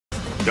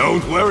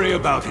Don't worry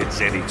about it,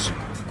 Zenitsu.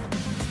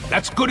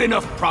 That's good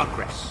enough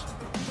progress.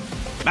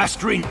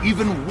 Mastering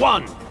even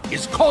one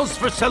is cause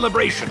for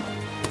celebration.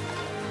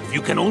 If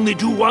you can only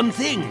do one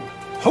thing,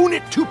 hone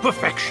it to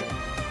perfection.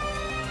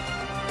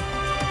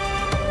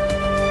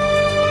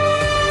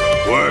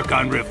 Work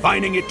on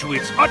refining it to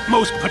its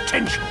utmost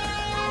potential.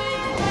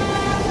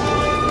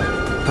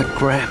 But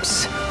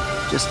Gramps,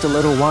 just a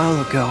little while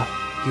ago,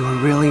 you were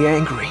really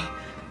angry.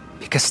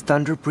 Because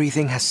thunder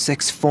breathing has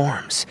 6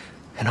 forms,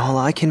 and all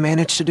I can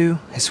manage to do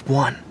is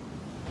 1.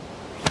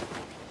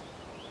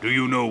 Do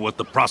you know what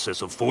the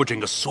process of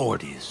forging a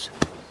sword is?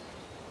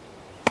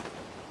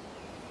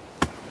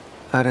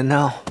 I don't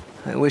know.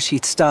 I wish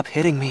he'd stop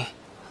hitting me.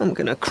 I'm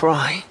gonna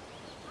cry.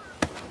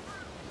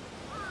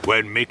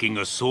 When making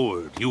a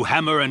sword, you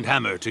hammer and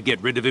hammer to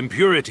get rid of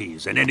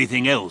impurities and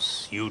anything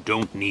else you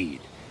don't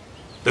need.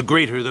 The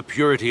greater the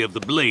purity of the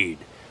blade,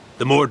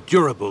 the more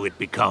durable it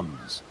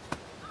becomes.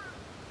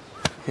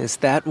 Is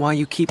that why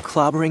you keep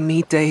clobbering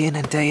me day in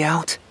and day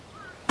out?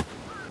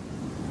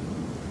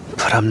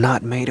 But I'm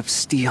not made of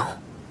steel.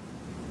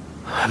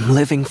 I'm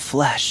living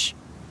flesh.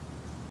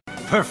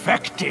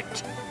 Perfect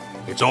it!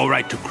 It's all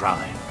right to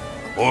cry,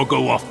 or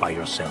go off by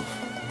yourself.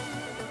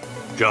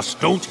 Just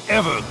don't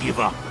ever give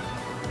up.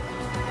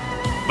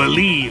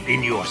 Believe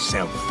in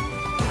yourself.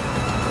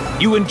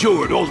 You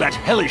endured all that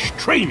hellish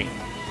training.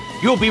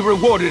 You'll be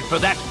rewarded for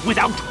that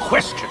without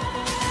question.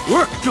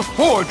 Work to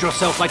forge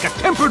yourself like a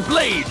tempered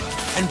blade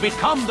and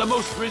become the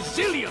most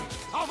resilient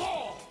of all.